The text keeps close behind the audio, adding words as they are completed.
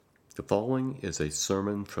The following is a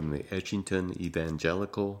sermon from the Edgington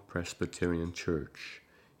Evangelical Presbyterian Church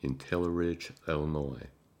in Taylor Ridge, Illinois.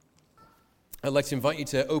 I'd like to invite you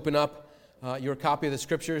to open up your copy of the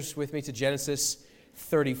Scriptures with me to Genesis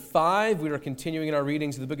 35. We are continuing in our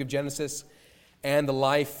readings of the book of Genesis and the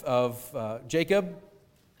life of Jacob.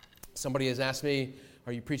 Somebody has asked me,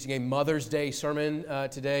 are you preaching a Mother's Day sermon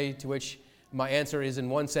today? To which my answer is, in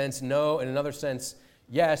one sense, no. In another sense,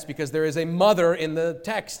 yes, because there is a mother in the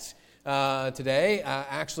text today,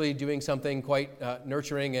 actually doing something quite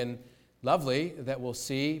nurturing and lovely that we'll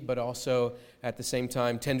see, but also at the same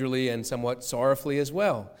time tenderly and somewhat sorrowfully as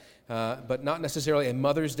well. But not necessarily a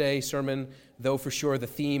Mother's Day sermon, though for sure the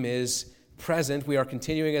theme is present. We are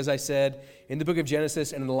continuing, as I said, in the book of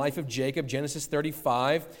Genesis and in the life of Jacob, Genesis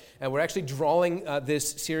 35, and we're actually drawing this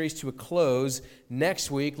series to a close. Next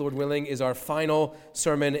week, Lord willing, is our final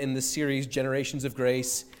sermon in the series, Generations of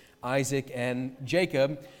Grace, Isaac and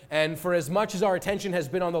Jacob. And for as much as our attention has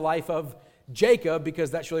been on the life of Jacob,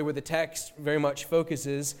 because that's really where the text very much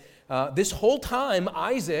focuses, this whole time,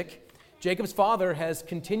 Isaac, Jacob's father, has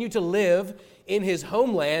continued to live in his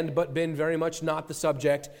homeland, but been very much not the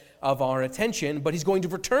subject of our attention. But he's going to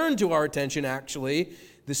return to our attention, actually,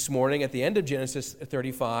 this morning at the end of Genesis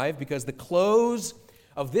 35, because the close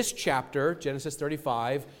of this chapter, Genesis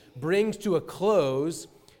 35, brings to a close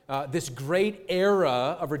this great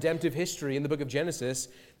era of redemptive history in the book of Genesis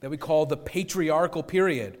that we call the patriarchal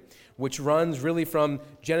period, which runs really from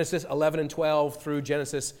Genesis 11 and 12 through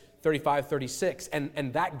Genesis 35, 36.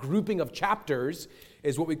 And that grouping of chapters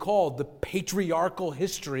is what we call the patriarchal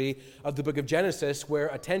history of the book of Genesis, where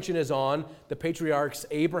attention is on the patriarchs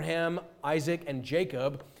Abraham, Isaac, and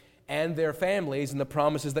Jacob and their families and the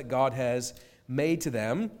promises that God has made to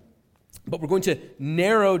them. But we're going to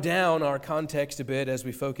narrow down our context a bit as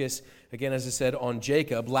we focus, again, as I said, on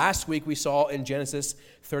Jacob. Last week we saw in Genesis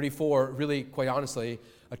 34, really, quite honestly,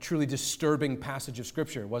 a truly disturbing passage of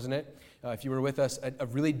Scripture, wasn't it? If you were with us, a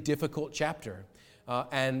really difficult chapter.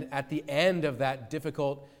 And at the end of that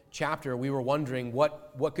difficult chapter, we were wondering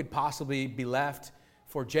what could possibly be left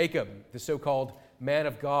for Jacob, the so-called man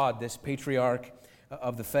of God, this patriarch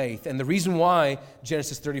of the faith. And the reason why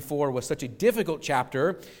Genesis 34 was such a difficult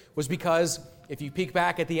chapter was because if you peek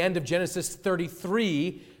back at the end of Genesis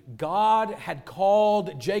 33, God had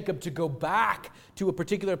called Jacob to go back to a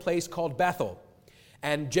particular place called Bethel.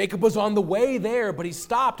 And Jacob was on the way there, but he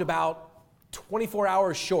stopped about 24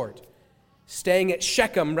 hours short, staying at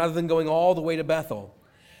Shechem rather than going all the way to Bethel.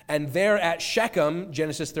 And there at Shechem,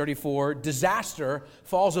 Genesis 34, disaster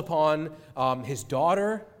falls upon his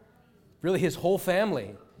daughter, really his whole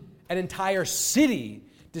family, an entire city.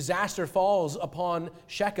 Disaster falls upon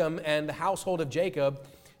Shechem and the household of Jacob,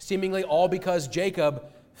 seemingly all because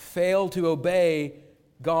Jacob failed to obey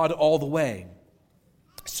God all the way.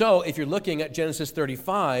 So if you're looking at Genesis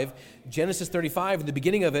 35, in the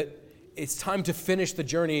beginning of it, it's time to finish the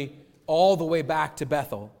journey all the way back to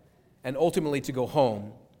Bethel and ultimately to go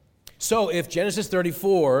home. So if Genesis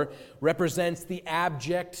 34 represents the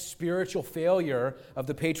abject spiritual failure of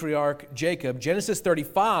the patriarch Jacob, Genesis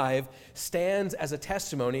 35 stands as a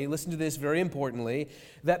testimony, listen to this very importantly,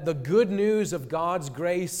 that the good news of God's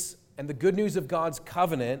grace and the good news of God's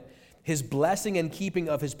covenant, his blessing and keeping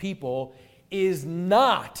of his people, is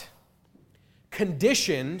not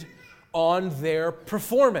conditioned on their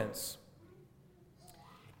performance.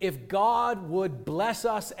 If God would bless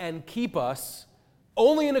us and keep us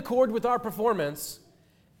only in accord with our performance,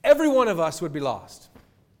 every one of us would be lost.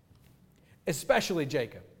 Especially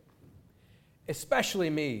Jacob. Especially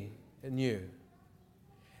me and you.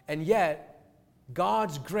 And yet,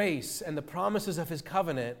 God's grace and the promises of his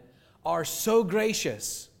covenant are so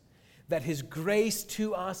gracious that his grace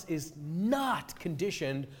to us is not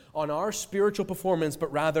conditioned on our spiritual performance,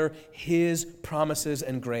 but rather his promises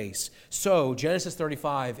and grace. So, Genesis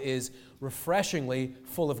 35 is refreshingly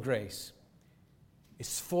full of grace.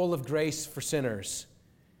 It's full of grace for sinners,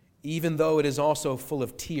 even though it is also full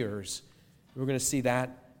of tears. We're going to see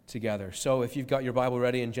that together. So if you've got your Bible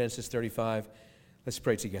ready in Genesis 35, let's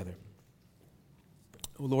pray together.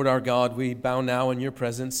 O Lord our God, we bow now in your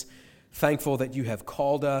presence, thankful that you have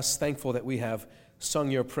called us, thankful that we have sung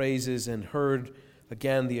your praises and heard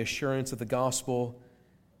again the assurance of the gospel.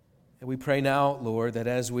 And we pray now, Lord, that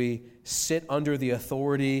as we sit under the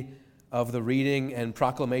authority of the reading and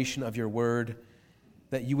proclamation of your word,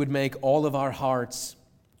 that you would make all of our hearts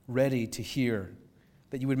ready to hear,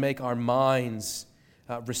 that you would make our minds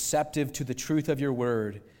receptive to the truth of your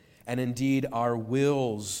word, and indeed our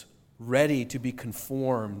wills ready to be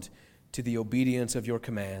conformed to the obedience of your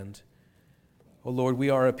command. Oh Lord, we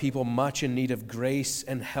are a people much in need of grace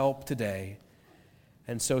and help today.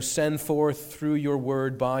 And so send forth through your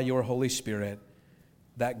word by your Holy Spirit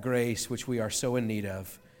that grace which we are so in need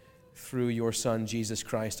of through your Son, Jesus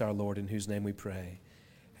Christ our Lord, in whose name we pray.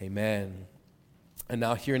 Amen. And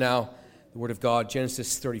now hear the word of God,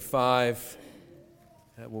 Genesis 35.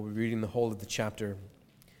 We'll be reading the whole of the chapter.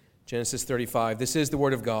 Genesis 35. This is the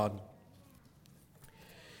word of God.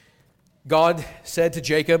 God said to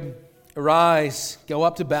Jacob, "Arise, go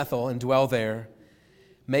up to Bethel and dwell there.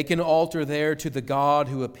 Make an altar there to the God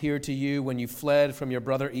who appeared to you when you fled from your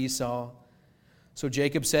brother Esau." So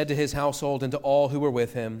Jacob said to his household and to all who were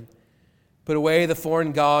with him, "Put away the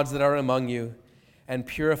foreign gods that are among you, and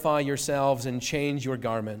purify yourselves and change your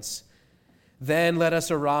garments. Then let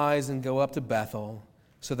us arise and go up to Bethel,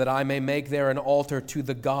 so that I may make there an altar to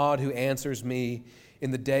the God who answers me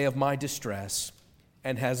in the day of my distress,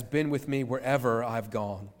 and has been with me wherever I've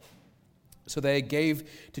gone." So they gave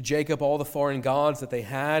to Jacob all the foreign gods that they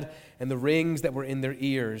had and the rings that were in their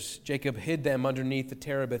ears. Jacob hid them underneath the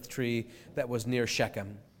terebinth tree that was near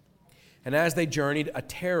Shechem. And as they journeyed, a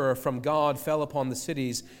terror from God fell upon the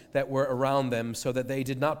cities that were around them, so that they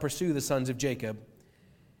did not pursue the sons of Jacob.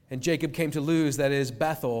 And Jacob came to Luz, that is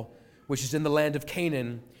Bethel, which is in the land of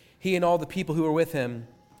Canaan, he and all the people who were with him.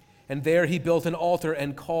 And there he built an altar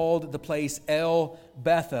and called the place El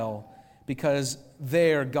Bethel, because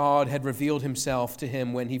there God had revealed himself to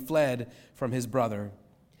him when he fled from his brother.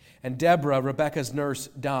 And Deborah, Rebekah's nurse,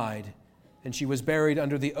 died, and she was buried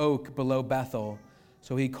under the oak below Bethel.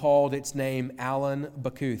 So he called its name Allon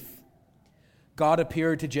Bakuth. God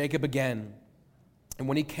appeared to Jacob again, and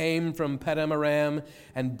when he came from Paddan Aram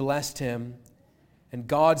and blessed him, and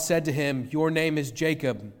God said to him, "Your name is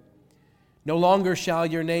Jacob. No longer shall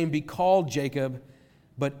your name be called Jacob,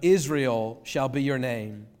 but Israel shall be your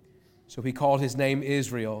name." So he called his name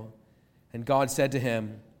Israel. And God said to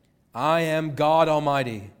him, "I am God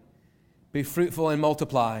Almighty. Be fruitful and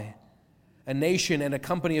multiply. A nation and a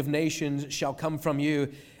company of nations shall come from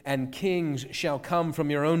you, and kings shall come from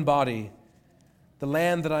your own body. The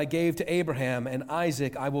land that I gave to Abraham and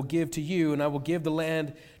Isaac I will give to you, and I will give the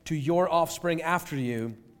land to your offspring after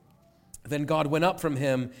you." Then God went up from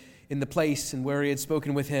him in the place and where he had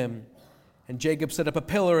spoken with him. And Jacob set up a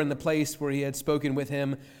pillar in the place where he had spoken with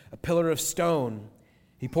him, a pillar of stone.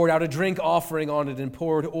 He poured out a drink offering on it and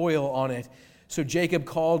poured oil on it. So Jacob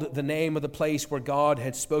called the name of the place where God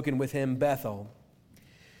had spoken with him Bethel.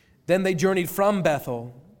 Then they journeyed from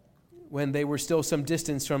Bethel. When they were still some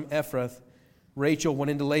distance from Ephrath, Rachel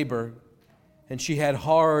went into labor, and she had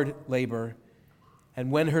hard labor.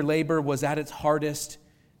 And when her labor was at its hardest,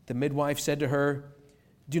 the midwife said to her,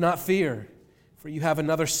 "Do not fear, for you have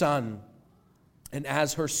another son." And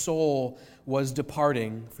as her soul was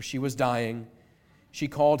departing, for she was dying, she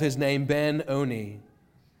called his name Ben-Oni,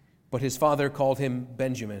 but his father called him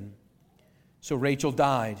Benjamin. So Rachel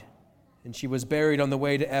died, and she was buried on the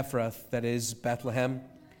way to Ephrath, that is Bethlehem.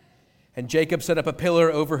 And Jacob set up a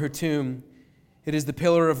pillar over her tomb. It is the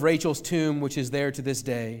pillar of Rachel's tomb, which is there to this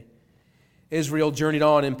day. Israel journeyed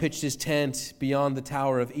on and pitched his tent beyond the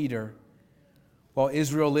tower of Eder. While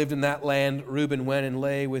Israel lived in that land, Reuben went and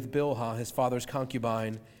lay with Bilhah, his father's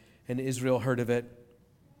concubine, and Israel heard of it.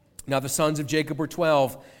 Now the sons of Jacob were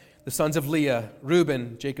 12, the sons of Leah,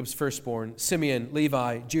 Reuben, Jacob's firstborn, Simeon,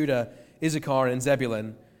 Levi, Judah, Issachar, and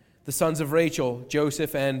Zebulun. The sons of Rachel,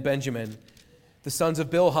 Joseph and Benjamin. The sons of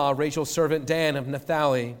Bilhah, Rachel's servant, Dan of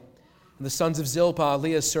Naphtali. And the sons of Zilpah,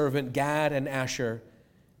 Leah's servant, Gad and Asher.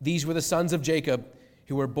 These were the sons of Jacob,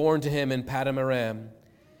 who were born to him in Paddan Aram.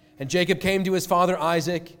 And Jacob came to his father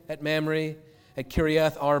Isaac at Mamre, at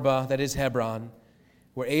Kiriath Arba, that is Hebron,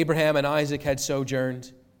 where Abraham and Isaac had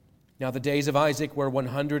sojourned. Now the days of Isaac were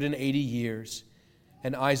 180 years,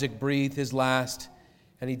 and Isaac breathed his last,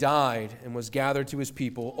 and he died and was gathered to his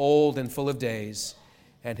people, old and full of days,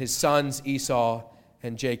 and his sons Esau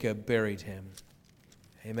and Jacob buried him.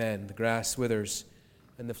 Amen. The grass withers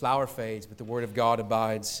and the flower fades, but the word of God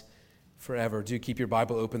abides forever. Do keep your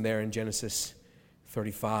Bible open there in Genesis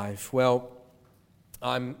 35. Well,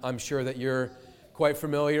 I'm sure that you're quite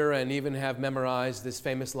familiar and even have memorized this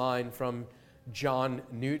famous line from John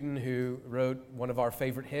Newton, who wrote one of our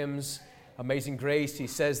favorite hymns, Amazing Grace. He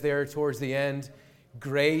says there towards the end,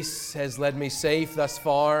 "Grace has led me safe thus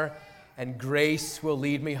far, and grace will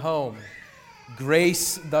lead me home."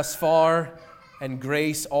 Grace thus far, and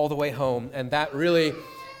grace all the way home. And that really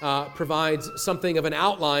provides something of an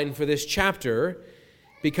outline for this chapter,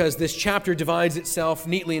 because this chapter divides itself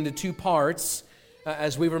neatly into two parts,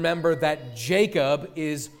 as we remember that Jacob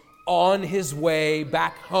is on his way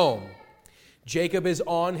back home. Jacob is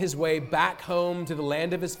on his way back home to the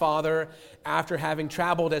land of his father after having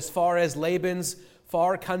traveled as far as Laban's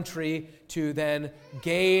far country to then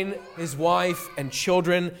gain his wife and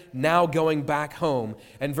children, now going back home.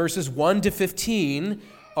 And verses 1 to 15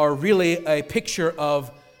 are really a picture of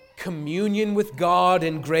communion with God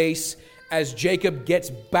and grace as Jacob gets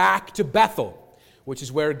back to Bethel, which is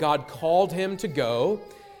where God called him to go.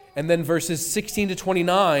 And then verses 16 to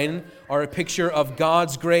 29 are a picture of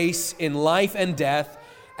God's grace in life and death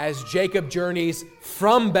as Jacob journeys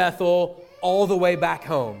from Bethel all the way back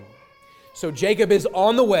home. So Jacob is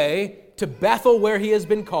on the way to Bethel where he has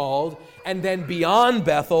been called, and then beyond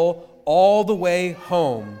Bethel all the way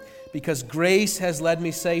home, because grace has led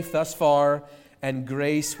me safe thus far, and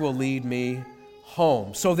grace will lead me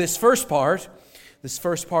home. So this first part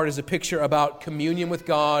is a picture about communion with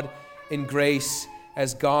God in grace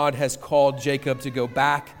as God has called Jacob to go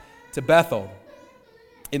back to Bethel.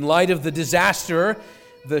 In light of the disaster,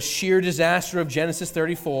 the sheer disaster of Genesis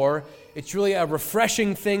 34, it's really a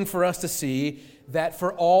refreshing thing for us to see that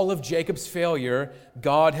for all of Jacob's failure,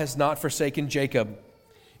 God has not forsaken Jacob.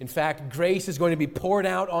 In fact, grace is going to be poured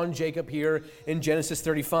out on Jacob here in Genesis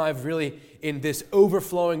 35, really in this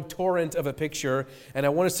overflowing torrent of a picture. And I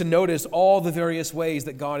want us to notice all the various ways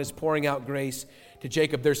that God is pouring out grace to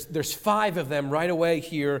Jacob. There's 5 of them right away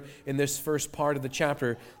here in this first part of the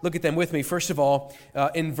chapter. Look at them with me. First of all,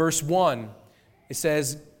 in verse 1, it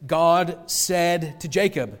says, God said to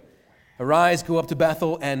Jacob, "Arise, go up to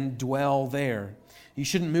Bethel and dwell there." You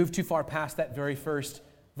shouldn't move too far past that very first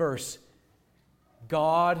verse.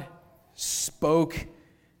 God spoke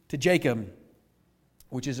to Jacob,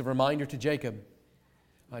 which is a reminder to Jacob.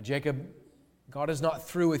 Jacob, God is not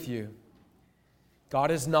through with you.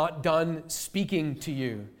 God is not done speaking to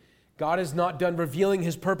you. God is not done revealing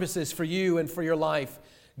his purposes for you and for your life.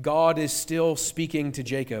 God is still speaking to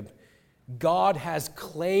Jacob. God has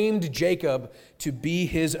claimed Jacob to be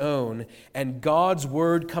his own, and God's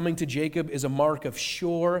word coming to Jacob is a mark of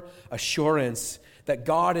sure assurance that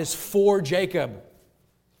God is for Jacob.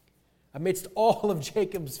 Amidst all of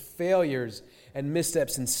Jacob's failures and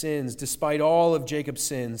missteps and sins, despite all of Jacob's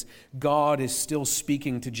sins, God is still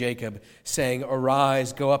speaking to Jacob, saying,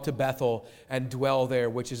 "Arise, go up to Bethel and dwell there,"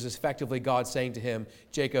 which is effectively God saying to him,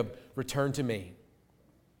 "Jacob, return to me.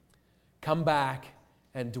 Come back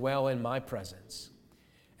and dwell in my presence."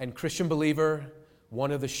 And Christian believer,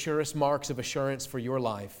 one of the surest marks of assurance for your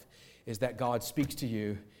life is that God speaks to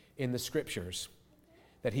you in the Scriptures.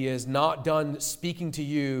 That he is not done speaking to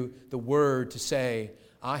you the word to say,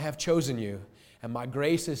 "I have chosen you, and my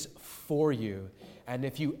grace is for you." And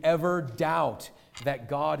if you ever doubt that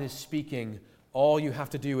God is speaking, all you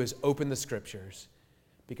have to do is open the Scriptures,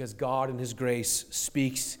 because God in his grace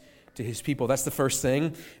speaks to his people. That's the first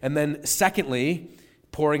thing. And then secondly,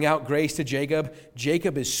 pouring out grace to Jacob,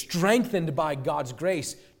 Jacob is strengthened by God's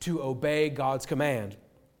grace to obey God's command.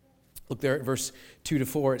 Look there at verse 2 to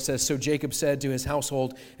 4. It says, "So Jacob said to his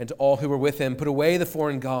household and to all who were with him, 'Put away the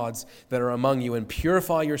foreign gods that are among you, and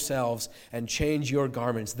purify yourselves, and change your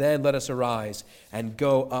garments. Then let us arise and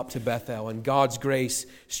go up to Bethel.'" And God's grace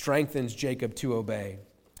strengthens Jacob to obey.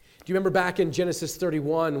 Do you remember back in Genesis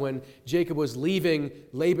 31 when Jacob was leaving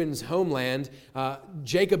Laban's homeland?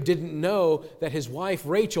 Jacob didn't know that his wife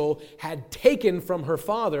Rachel had taken from her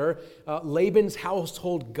father Laban's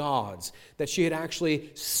household gods, that she had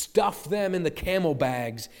actually stuffed them in the camel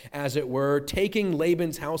bags, as it were, taking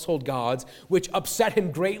Laban's household gods, which upset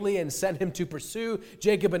him greatly and sent him to pursue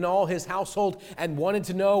Jacob and all his household and wanted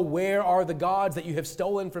to know, "Where are the gods that you have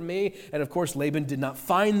stolen from me?" And of course, Laban did not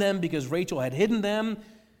find them because Rachel had hidden them.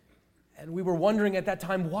 And we were wondering at that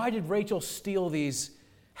time, why did Rachel steal these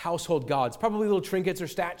household gods? Probably little trinkets or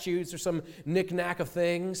statues or some knick-knack of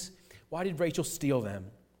things. Why did Rachel steal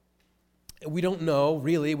them? We don't know,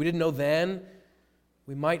 really. We didn't know then.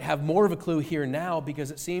 We might have more of a clue here now,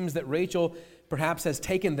 because it seems that Rachel perhaps has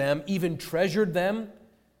taken them, even treasured them,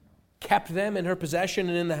 kept them in her possession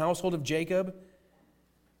and in the household of Jacob.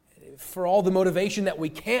 For all the motivation that we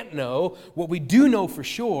can't know, what we do know for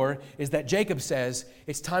sure is that Jacob says,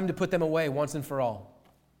 it's time to put them away once and for all.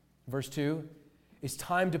 Verse 2, it's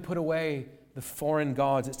time to put away the foreign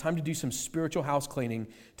gods. It's time to do some spiritual house cleaning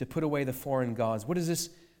to put away the foreign gods. What does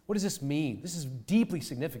this mean? This is deeply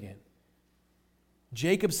significant.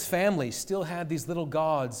 Jacob's family still had these little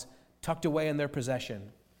gods tucked away in their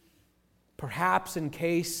possession. Perhaps in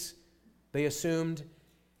case they assumed,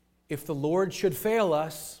 if the Lord should fail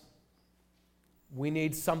us, we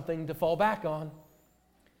need something to fall back on.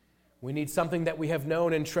 We need something that we have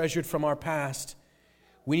known and treasured from our past.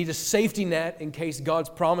 We need a safety net in case God's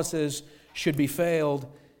promises should be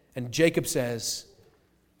failed. And Jacob says,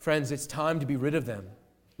 friends, it's time to be rid of them.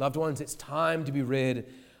 Loved ones, it's time to be rid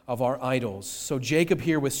of our idols. So Jacob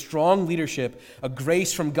here, with strong leadership, a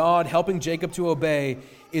grace from God helping Jacob to obey,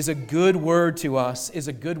 is a good word to us, is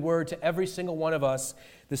a good word to every single one of us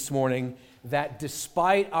this morning, that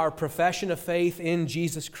despite our profession of faith in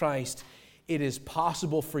Jesus Christ, it is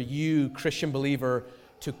possible for you, Christian believer,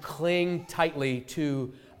 to cling tightly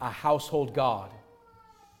to a household god,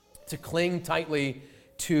 to cling tightly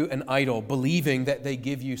to an idol, believing that they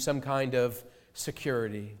give you some kind of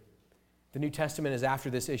security. The New Testament is after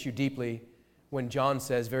this issue deeply when John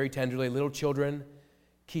says very tenderly, little children,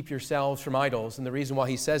 keep yourselves from idols. And the reason why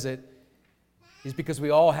he says it is because we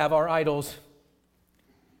all have our idols.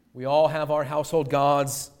 We all have our household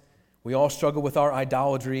gods. We all struggle with our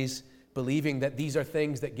idolatries, believing that these are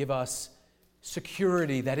things that give us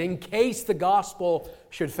security, that in case the gospel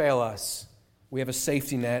should fail us, we have a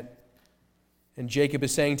safety net. And Jacob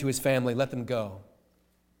is saying to his family, let them go.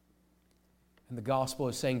 And the gospel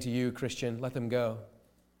is saying to you, Christian, let them go.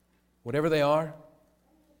 Whatever they are,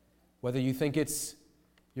 whether you think it's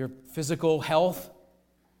your physical health,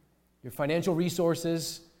 your financial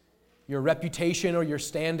resources, your reputation or your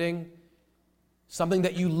standing, something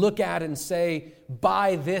that you look at and say,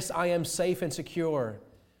 by this I am safe and secure.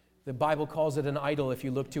 The Bible calls it an idol if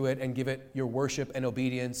you look to it and give it your worship and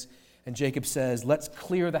obedience. And Jacob says, let's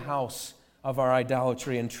clear the house of our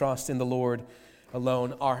idolatry and trust in the Lord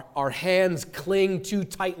alone. Our hands cling too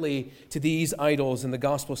tightly to these idols, and the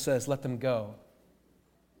gospel says, let them go.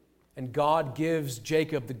 And God gives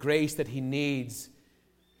Jacob the grace that he needs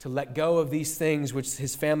to let go of these things which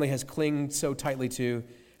his family has clung so tightly to,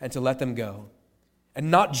 and to let them go. And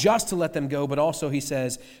not just to let them go, but also, he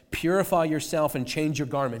says, purify yourself and change your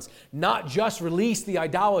garments. Not just release the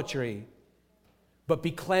idolatry, but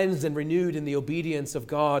be cleansed and renewed in the obedience of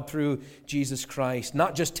God through Jesus Christ.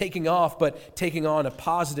 Not just taking off, but taking on a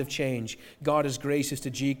positive change. God is gracious to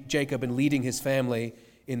Jacob in leading his family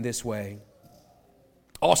in this way.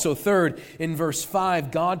 Also, third, in verse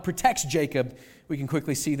 5, God protects Jacob. We can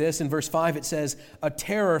quickly see this. In verse 5, it says, a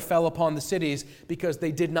terror fell upon the cities because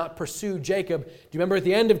they did not pursue Jacob. Do you remember at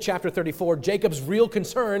the end of chapter 34, Jacob's real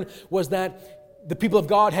concern was that the people of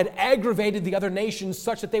God had aggravated the other nations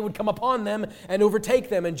such that they would come upon them and overtake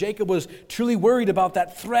them. And Jacob was truly worried about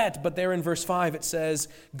that threat. But there in verse 5 it says,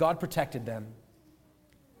 God protected them.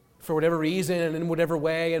 For whatever reason and in whatever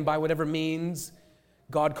way and by whatever means,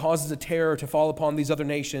 God causes a terror to fall upon these other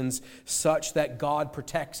nations such that God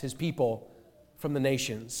protects his people from the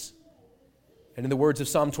nations. And in the words of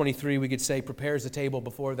Psalm 23, we could say, prepares a table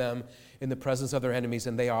before them in the presence of their enemies,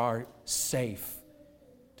 and they are safe.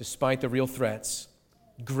 Despite the real threats,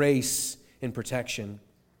 grace in protection.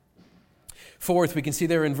 Fourth, we can see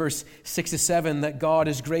there in verse 6 to 7 that God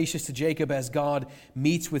is gracious to Jacob as God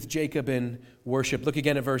meets with Jacob in worship. Look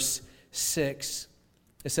again at verse 6.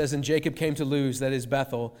 It says, and Jacob came to Luz, that is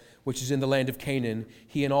Bethel, which is in the land of Canaan,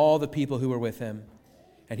 he and all the people who were with him.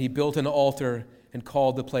 And he built an altar and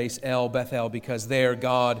called the place El Bethel, because there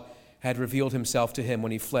God had revealed himself to him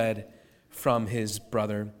when he fled from his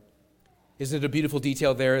brother. Isn't it a beautiful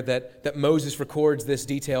detail there that Moses records this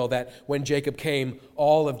detail, that when Jacob came,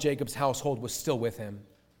 all of Jacob's household was still with him,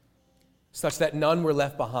 such that none were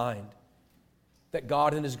left behind, that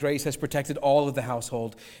God in his grace has protected all of the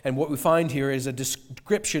household. And what we find here is a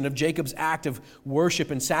description of Jacob's act of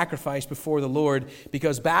worship and sacrifice before the Lord,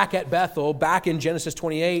 because back at Bethel, back in Genesis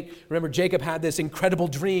 28, remember Jacob had this incredible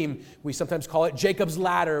dream. We sometimes call it Jacob's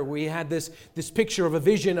ladder. We had this picture of a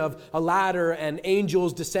vision of a ladder and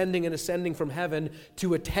angels descending and ascending from heaven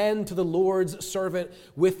to attend to the Lord's servant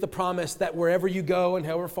with the promise that wherever you go and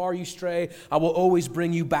however far you stray, I will always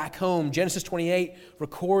bring you back home. Genesis 28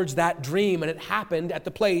 records that dream, and it happened at the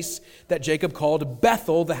place that Jacob called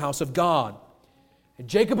Bethel, the house of God. And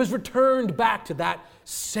Jacob has returned back to that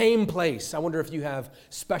same place. I wonder if you have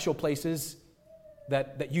special places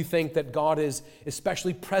that you think that God is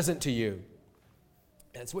especially present to you.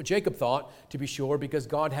 That's what Jacob thought, to be sure, because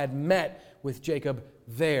God had met with Jacob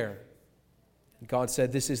there. And God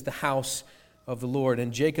said, this is the house of the Lord.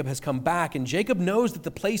 And Jacob has come back, and Jacob knows that the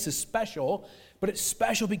place is special, but it's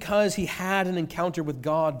special because he had an encounter with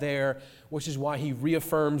God there, which is why he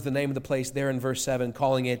reaffirms the name of the place there in verse 7,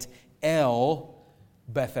 calling it El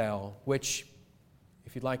Bethel, which,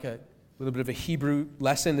 if you'd like a little bit of a Hebrew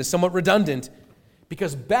lesson, is somewhat redundant,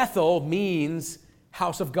 because Bethel means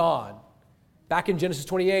house of God. Back in Genesis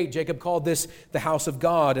 28, Jacob called this the house of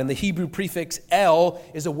God, and the Hebrew prefix El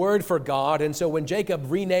is a word for God, and so when Jacob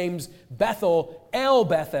renames Bethel El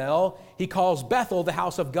Bethel, he calls Bethel the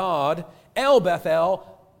house of God, El Bethel,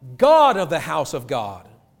 God of the house of God.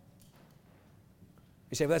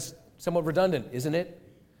 You say, well, that's somewhat redundant, isn't it?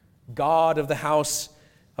 God of the house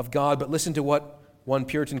of God. But listen to what one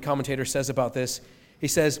Puritan commentator says about this. He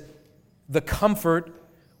says, "The comfort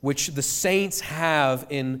which the saints have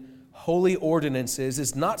in holy ordinances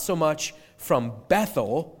is not so much from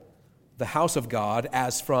Bethel, the house of God,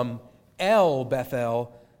 as from El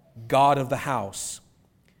Bethel, God of the house.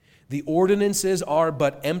 The ordinances are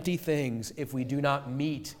but empty things if we do not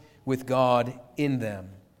meet with God in them."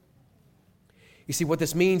 You see, what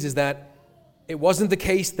this means is that it wasn't the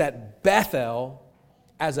case that Bethel,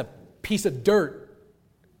 as a piece of dirt,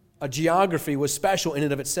 a geography, was special in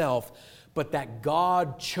and of itself, but that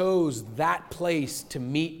God chose that place to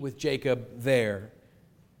meet with Jacob there.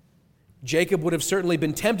 Jacob would have certainly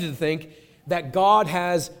been tempted to think that God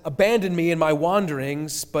has abandoned me in my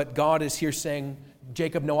wanderings, but God is here saying,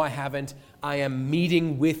 "Jacob, no, I haven't. I am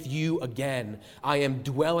meeting with you again. I am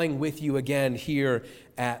dwelling with you again here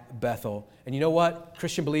at Bethel." And you know what,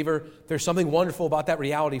 Christian believer, there's something wonderful about that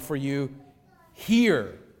reality for you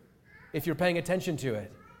here, if you're paying attention to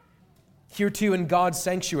it. Here too in God's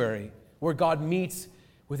sanctuary, where God meets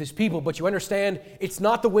with his people. But you understand, it's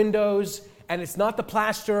not the windows, and it's not the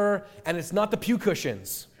plaster, and it's not the pew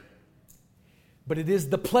cushions. But it is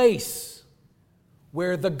the place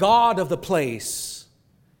where the God of the place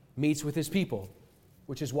meets with his people,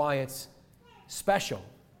 which is why it's special.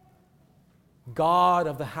 God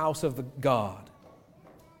of the house of the God.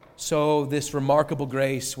 So this remarkable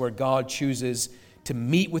grace where God chooses to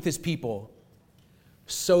meet with his people,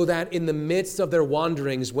 so that in the midst of their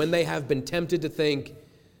wanderings, when they have been tempted to think,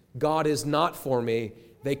 God is not for me,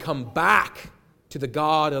 they come back to the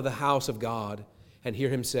God of the house of God and hear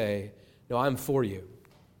him say, "No, I'm for you.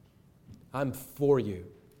 I'm for you.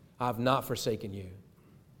 I have not forsaken you."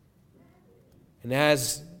 And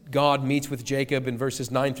as God meets with Jacob in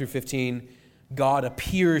verses 9 through 15, God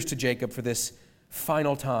appears to Jacob for this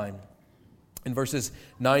final time. In verses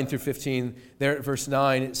 9 through 15, there at verse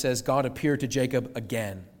 9, it says, God appeared to Jacob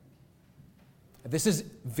again. This is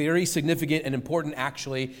very significant and important,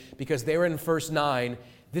 actually, because there in verse 9,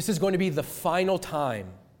 this is going to be the final time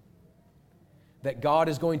that God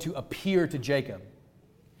is going to appear to Jacob.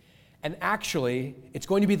 And actually, it's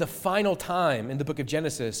going to be the final time in the book of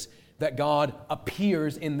Genesis that God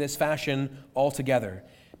appears in this fashion altogether.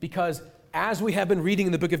 Because as we have been reading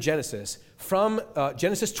in the book of Genesis, from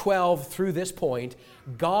Genesis 12 through this point,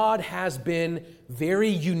 God has been very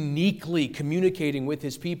uniquely communicating with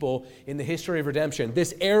his people in the history of redemption.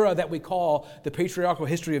 This era that we call the patriarchal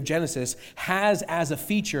history of Genesis has as a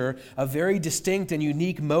feature a very distinct and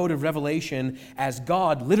unique mode of revelation as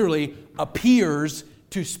God literally appears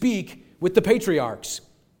to speak with the patriarchs.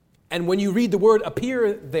 And when you read the word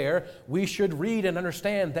appear there, we should read and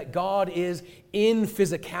understand that God is in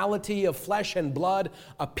physicality of flesh and blood,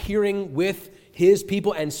 appearing with his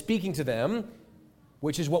people and speaking to them,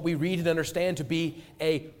 which is what we read and understand to be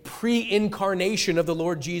a pre-incarnation of the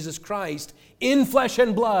Lord Jesus Christ in flesh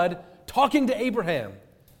and blood, talking to Abraham,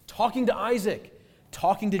 talking to Isaac,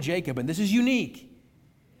 talking to Jacob. And this is unique.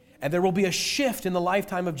 And there will be a shift in the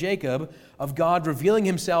lifetime of Jacob of God revealing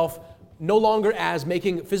himself no longer as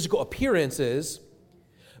making physical appearances,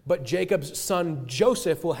 but Jacob's son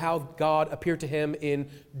Joseph will have God appear to him in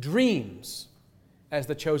dreams as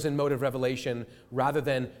the chosen mode of revelation rather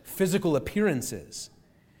than physical appearances.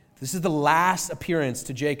 This is the last appearance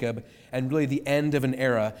to Jacob and really the end of an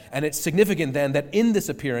era. And it's significant then that in this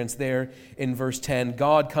appearance there in verse 10,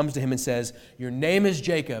 God comes to him and says, "Your name is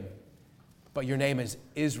Jacob, but your name is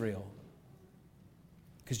Israel."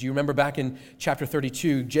 Because you remember back in chapter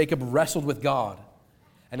 32, Jacob wrestled with God.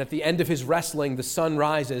 And at the end of his wrestling, the sun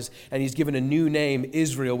rises and he's given a new name,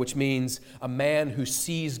 Israel, which means a man who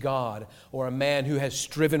sees God, or a man who has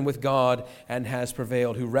striven with God and has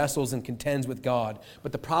prevailed, who wrestles and contends with God.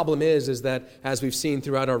 But the problem is that, as we've seen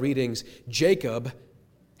throughout our readings, Jacob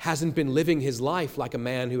hasn't been living his life like a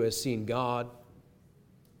man who has seen God.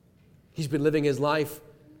 He's been living his life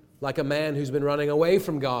like a man who's been running away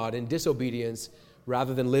from God in disobedience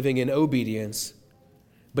rather than living in obedience.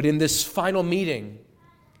 But in this final meeting,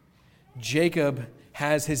 Jacob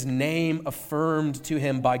has his name affirmed to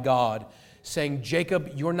him by God, saying,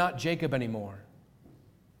 "Jacob, you're not Jacob anymore.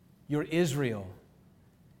 You're Israel.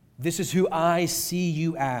 This is who I see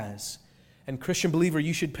you as." And Christian believer,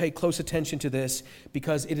 you should pay close attention to this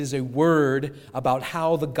because it is a word about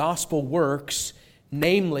how the gospel works,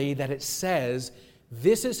 namely that it says,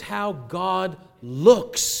 this is how God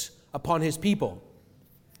looks upon his people.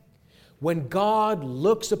 When God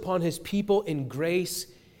looks upon his people in grace,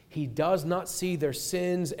 He does not see their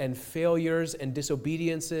sins and failures and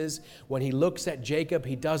disobediences. When he looks at Jacob,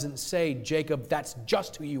 he doesn't say, Jacob, that's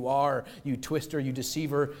just who you are, you twister, you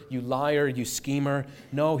deceiver, you liar, you schemer.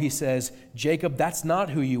 No, he says, Jacob, that's not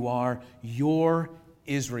who you are. You're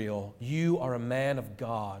Israel. You are a man of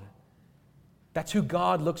God. That's who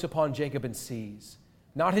God looks upon Jacob and sees.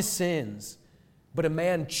 Not his sins, but a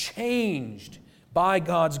man changed by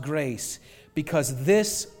God's grace. Because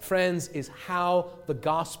this, friends, is how the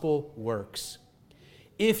gospel works.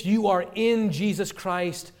 If you are in Jesus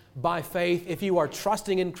Christ by faith, if you are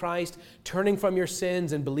trusting in Christ, turning from your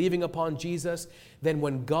sins and believing upon Jesus, then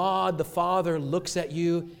when God the Father looks at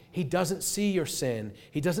you, He doesn't see your sin.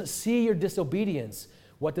 He doesn't see your disobedience.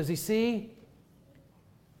 What does He see?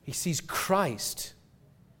 He sees Christ.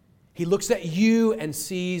 He looks at you and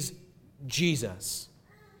sees Jesus.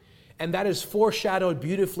 And that is foreshadowed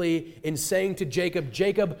beautifully in saying to Jacob,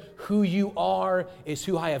 Jacob, who you are is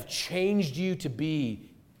who I have changed you to be,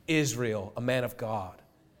 Israel, a man of God.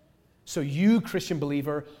 So you, Christian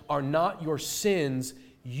believer, are not your sins.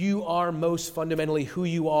 You are most fundamentally who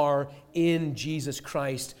you are in Jesus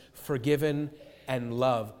Christ, forgiven and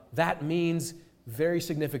loved. That means, very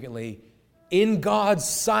significantly, in God's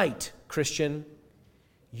sight, Christian,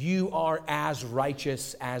 you are as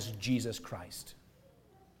righteous as Jesus Christ.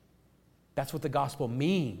 That's what the gospel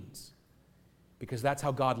means, because that's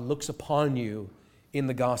how God looks upon you in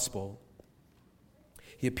the gospel.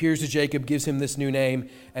 He appears to Jacob, gives him this new name,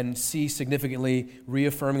 and sees significantly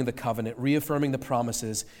reaffirming the covenant, reaffirming the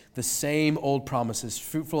promises, the same old promises,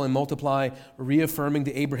 fruitful and multiply, reaffirming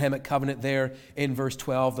the Abrahamic covenant there in verse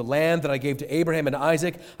 12. The land that I gave to Abraham and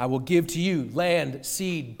Isaac, I will give to you. Land,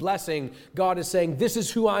 seed, blessing. God is saying, this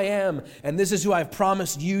is who I am, and this is who I've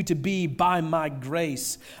promised you to be by my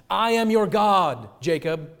grace. I am your God,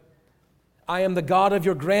 Jacob. I am the God of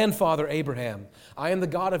your grandfather Abraham. I am the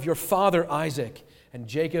God of your father Isaac. And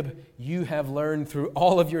Jacob, you have learned through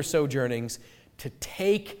all of your sojournings to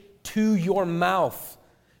take to your mouth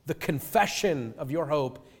the confession of your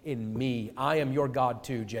hope in me. I am your God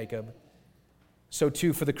too, Jacob. So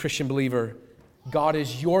too for the Christian believer, God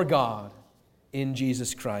is your God in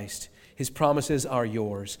Jesus Christ. His promises are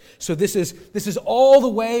yours. So this is all the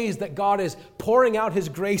ways that God is pouring out His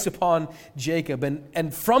grace upon Jacob.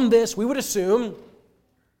 And from this, we would assume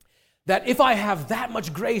that if I have that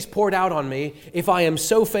much grace poured out on me, if I am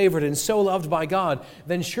so favored and so loved by God,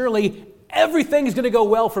 then surely everything's going to go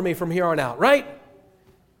well for me from here on out, right?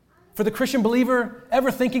 For the Christian believer, ever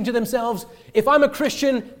thinking to themselves, if I'm a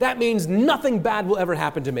Christian, that means nothing bad will ever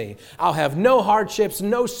happen to me. I'll have no hardships,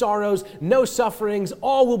 no sorrows, no sufferings.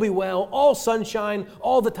 All will be well, all sunshine,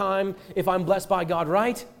 all the time, if I'm blessed by God,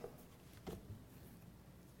 right?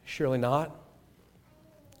 Surely not.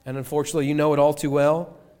 And unfortunately, you know it all too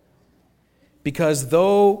well. Because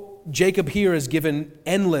though Jacob here is given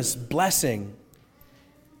endless blessing,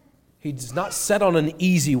 he's not set on an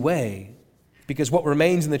easy way, because what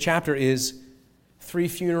remains in the chapter is 3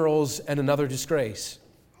 funerals and another disgrace.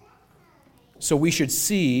 So we should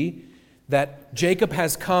see that Jacob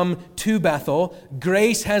has come to Bethel,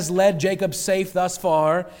 grace has led Jacob safe thus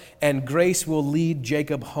far, and grace will lead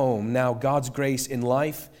Jacob home. Now God's grace in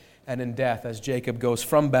life and in death as Jacob goes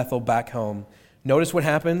from Bethel back home. Notice what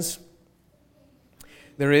happens.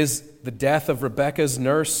 There is the death of Rebekah's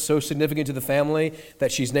nurse, so significant to the family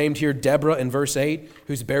that she's named here Deborah in verse 8,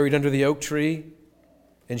 who's buried under the oak tree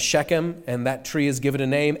in Shechem, and that tree is given a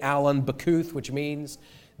name, Allon Bakuth, which means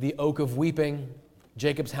the oak of weeping.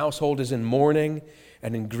 Jacob's household is in mourning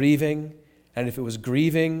and in grieving, and if it was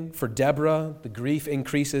grieving for Deborah, the grief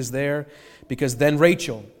increases there, because then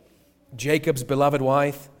Rachel, Jacob's beloved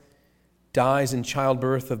wife, dies in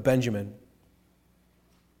childbirth of Benjamin.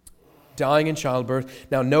 Dying in childbirth.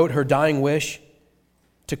 Now note her dying wish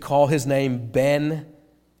to call his name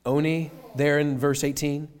Ben-Oni there in verse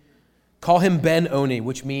 18. Call him Ben-Oni,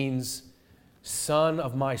 which means son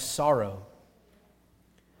of my sorrow.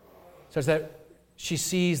 So that she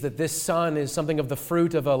sees that this son is something of the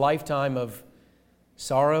fruit of a lifetime of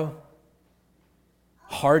sorrow,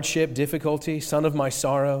 hardship, difficulty, son of my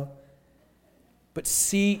sorrow. But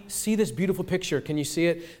see this beautiful picture. Can you see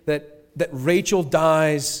it? That Rachel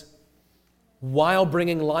dies while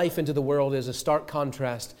bringing life into the world is a stark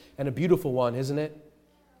contrast and a beautiful one, isn't it?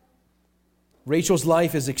 Rachel's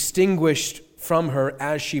life is extinguished from her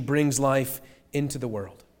as she brings life into the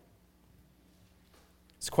world.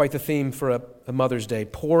 It's quite the theme for a Mother's Day,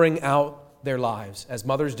 pouring out their lives, as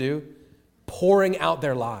mothers do, pouring out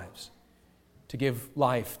their lives to give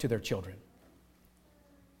life to their children,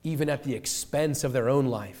 even at the expense of their own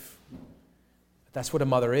life. That's what a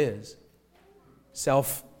mother is.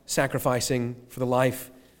 Self-sacrificing for the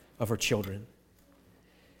life of her children.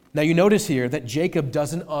 Now you notice here that Jacob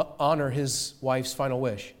doesn't honor his wife's final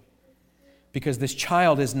wish, because this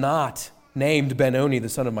child is not named Ben-Oni, the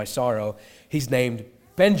son of my sorrow. He's named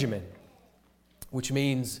Benjamin, which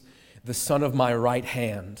means the son of my right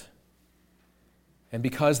hand. And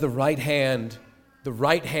because the right hand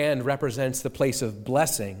represents the place of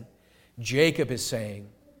blessing, Jacob is saying,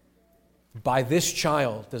 by this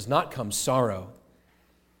child does not come sorrow.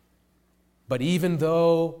 But even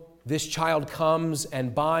though this child comes,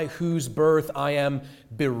 and by whose birth I am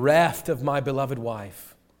bereft of my beloved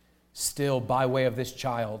wife, still by way of this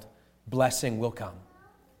child, blessing will come.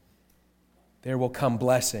 There will come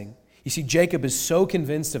blessing. You see, Jacob is so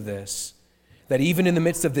convinced of this that even in the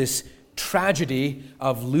midst of this tragedy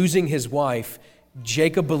of losing his wife,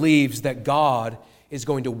 Jacob believes that God is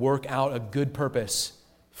going to work out a good purpose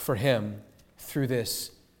for him through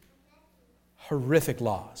this horrific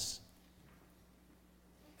loss.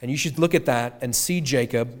 And you should look at that and see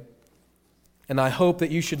Jacob, and I hope that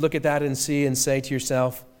you should look at that and see and say to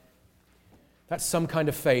yourself, that's some kind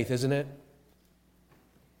of faith, isn't it?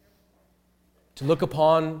 To look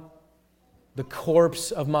upon the corpse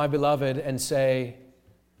of my beloved and say,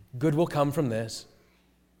 good will come from this.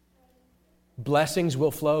 Blessings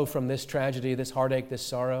will flow from this tragedy, this heartache, this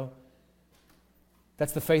sorrow.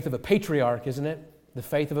 That's the faith of a patriarch, isn't it? The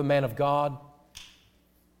faith of a man of God.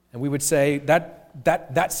 And we would say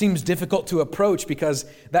that seems difficult to approach, because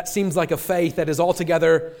that seems like a faith that is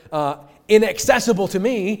altogether inaccessible to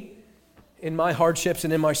me in my hardships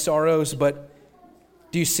and in my sorrows. But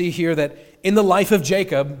do you see here that in the life of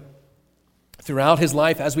Jacob, throughout his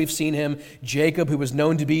life, as we've seen him, Jacob, who was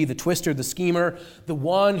known to be the twister, the schemer, the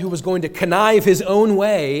one who was going to connive his own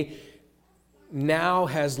way, now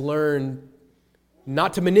has learned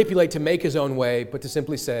not to manipulate to make his own way, but to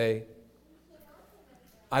simply say,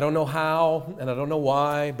 I don't know how and I don't know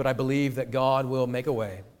why, but I believe that God will make a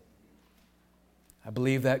way. I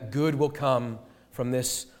believe that good will come from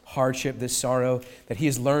this hardship, this sorrow, that he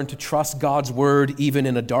has learned to trust God's word even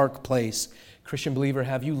in a dark place. Christian believer,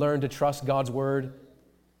 have you learned to trust God's word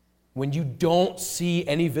when you don't see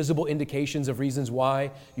any visible indications of reasons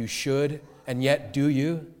why you should, and yet do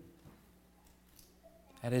you?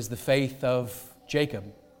 That is the faith of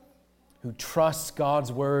Jacob, who trusts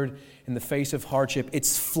God's word in the face of hardship.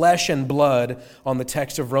 It's flesh and blood on the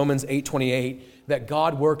text of Romans 8:28 that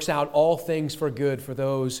God works out all things for good for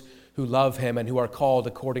those who love him and who are called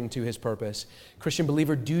according to his purpose. Christian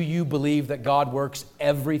believer, do you believe that God works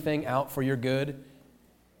everything out for your good?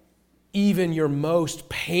 Even your most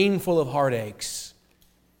painful of heartaches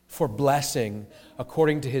for blessing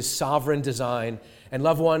according to his sovereign design. And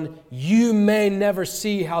loved one, you may never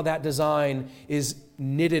see how that design is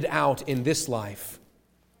knitted out in this life.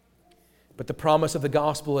 But the promise of the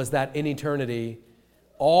gospel is that in eternity,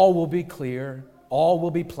 all will be clear, all will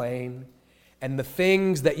be plain, and the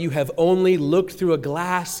things that you have only looked through a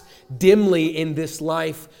glass dimly in this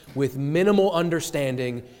life with minimal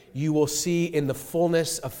understanding, you will see in the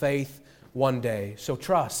fullness of faith one day. So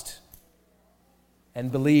trust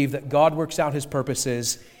and believe that God works out his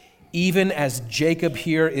purposes, even as Jacob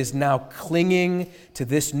here is now clinging to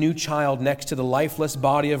this new child next to the lifeless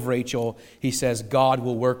body of Rachel. He says, God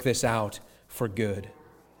will work this out for good.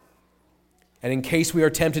 And in case we are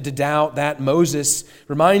tempted to doubt that, Moses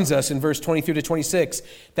reminds us in verse 23 to 26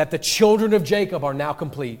 that the children of Jacob are now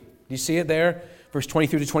complete. Do you see it there? Verse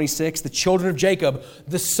 23 to 26, the children of Jacob,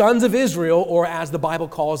 the sons of Israel, or as the Bible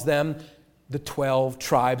calls them, the 12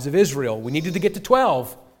 tribes of Israel. We needed to get to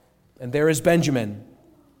 12, and there is Benjamin.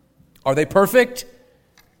 Are they perfect?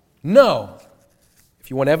 No.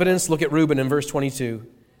 If you want evidence, look at Reuben in verse 22.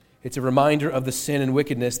 It's a reminder of the sin and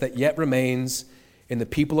wickedness that yet remains in the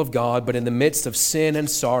people of God, but in the midst of sin and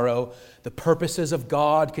sorrow, the purposes of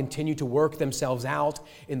God continue to work themselves out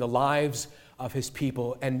in the lives of his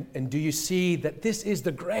people. And do you see that this is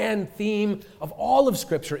the grand theme of all of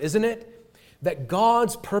Scripture, isn't it? That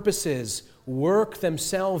God's purposes work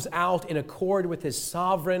themselves out in accord with his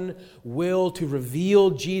sovereign will to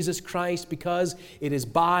reveal Jesus Christ, because it is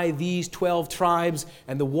by these 12 tribes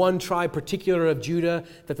and the one tribe particular of Judah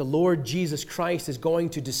that the Lord Jesus Christ is going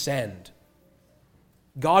to descend.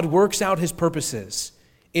 God works out his purposes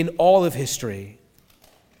in all of history.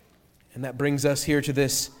 And that brings us here to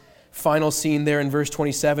this final scene there in verse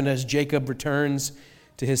 27 as Jacob returns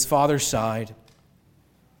to his father's side.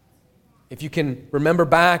 If you can remember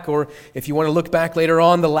back, or if you want to look back later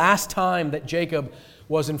on, the last time that Jacob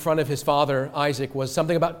was in front of his father, Isaac, was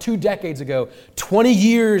something about 2 decades ago. 20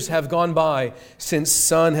 years have gone by since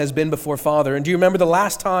son has been before father. And do you remember the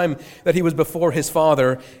last time that he was before his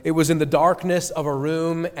father? It was in the darkness of a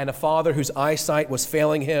room, and a father whose eyesight was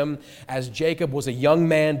failing him as Jacob was a young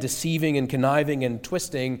man deceiving and conniving and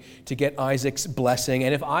twisting to get Isaac's blessing.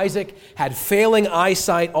 And if Isaac had failing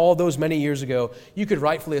eyesight all those many years ago, you could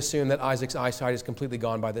rightfully assume that Isaac's eyesight is completely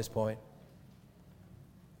gone by this point.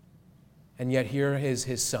 And yet here is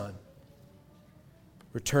his son,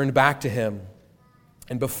 returned back to him.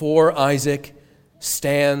 And before Isaac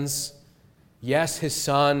stands, yes, his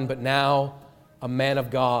son, but now a man of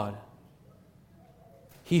God.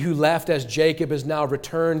 He who left as Jacob is now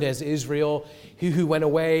returned as Israel. He who went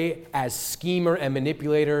away as schemer and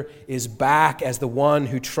manipulator is back as the one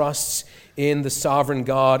who trusts in the sovereign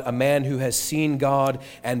God, a man who has seen God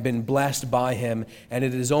and been blessed by him. And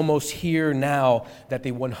it is almost here now that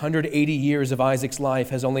the 180 years of Isaac's life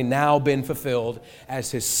has only now been fulfilled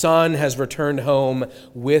as his son has returned home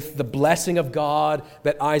with the blessing of God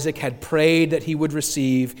that Isaac had prayed that he would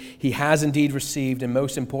receive. He has indeed received, and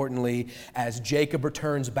most importantly, as Jacob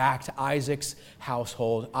returns back to Isaac's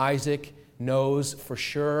household, Isaac knows for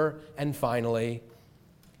sure and finally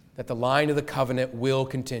that the line of the covenant will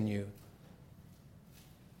continue.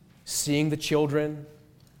 Seeing the children,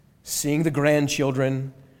 seeing the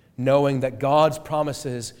grandchildren, knowing that God's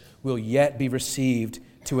promises will yet be received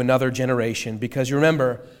to another generation. Because you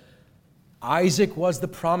remember, Isaac was the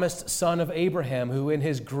promised son of Abraham, who in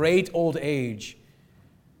his great old age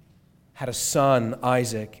had a son,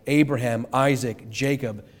 Isaac. Abraham, Isaac,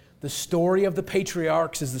 Jacob. The story of the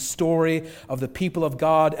patriarchs is the story of the people of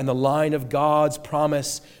God and the line of God's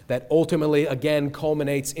promise that ultimately again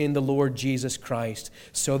culminates in the Lord Jesus Christ.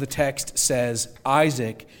 So the text says,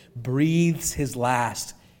 Isaac breathes his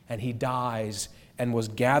last, and he dies and was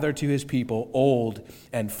gathered to his people, old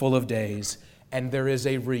and full of days. And there is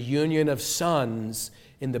a reunion of sons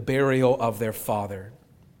in the burial of their father.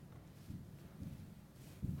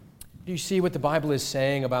 Do you see what the Bible is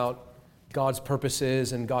saying about God's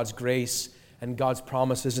purposes and God's grace and God's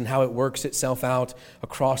promises and how it works itself out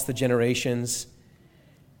across the generations?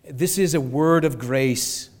 This is a word of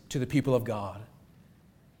grace to the people of God,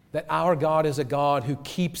 that our God is a God who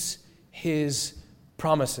keeps his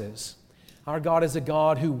promises. Our God is a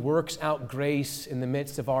God who works out grace in the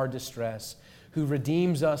midst of our distress, who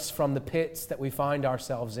redeems us from the pits that we find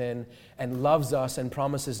ourselves in and loves us and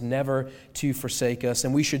promises never to forsake us.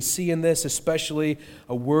 And we should see in this especially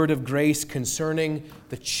a word of grace concerning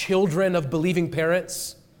the children of believing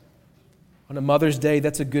parents. On a Mother's Day,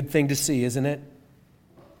 that's a good thing to see, isn't it?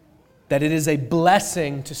 That it is a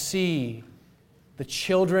blessing to see the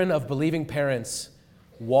children of believing parents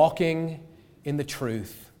walking in the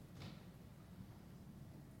truth.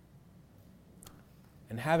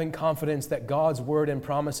 And having confidence that God's word and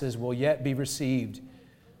promises will yet be received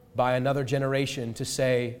by another generation to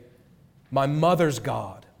say, my mother's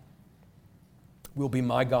God will be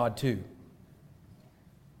my God too.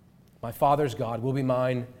 My father's God will be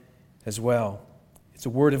mine as well. It's a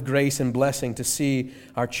word of grace and blessing to see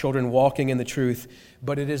our children walking in the truth,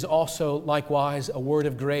 but it is also likewise a word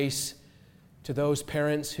of grace to those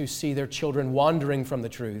parents who see their children wandering from the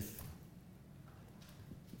truth.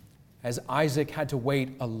 As Isaac had to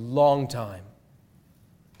wait a long time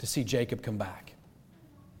to see Jacob come back.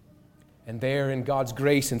 And there in God's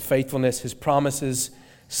grace and faithfulness, his promises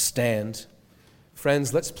stand.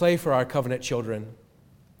 Friends, let's pray for our covenant children,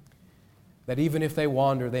 that even if they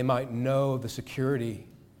wander, they might know the security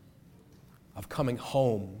of coming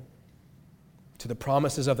home to the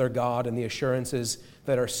promises of their God and the assurances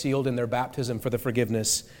that are sealed in their baptism for the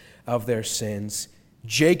forgiveness of their sins.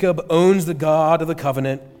 Jacob owns the God of the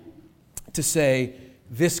covenant to say,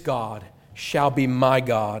 this God shall be my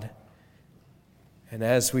God. And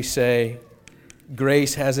as we say,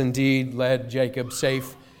 grace has indeed led Jacob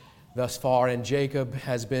safe thus far, and Jacob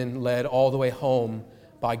has been led all the way home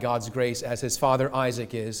by God's grace as his father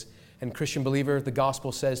Isaac is. And Christian believer, the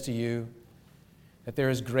gospel says to you that there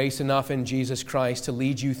is grace enough in Jesus Christ to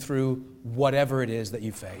lead you through whatever it is that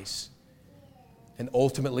you face, and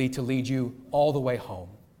ultimately to lead you all the way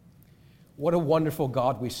home. What a wonderful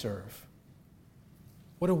God we serve.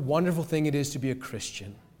 What a wonderful thing it is to be a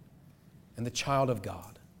Christian and the child of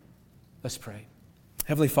God. Let's pray.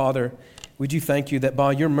 Heavenly Father, we do thank you that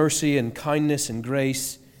by your mercy and kindness and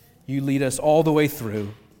grace, you lead us all the way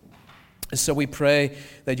through. And so we pray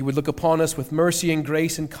that you would look upon us with mercy and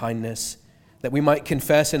grace and kindness, that we might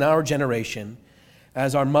confess in our generation,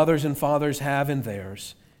 as our mothers and fathers have in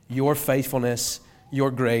theirs, your faithfulness,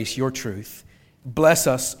 your grace, your truth. Bless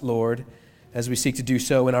us, Lord, as we seek to do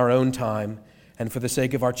so in our own time. And for the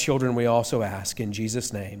sake of our children, we also ask in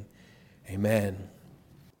Jesus' name, amen.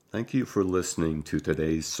 Thank you for listening to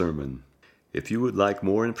today's sermon. If you would like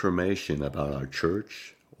more information about our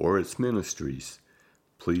church or its ministries,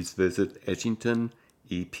 please visit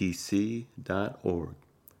edgingtonepc.org.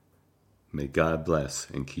 May God bless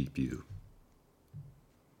and keep you.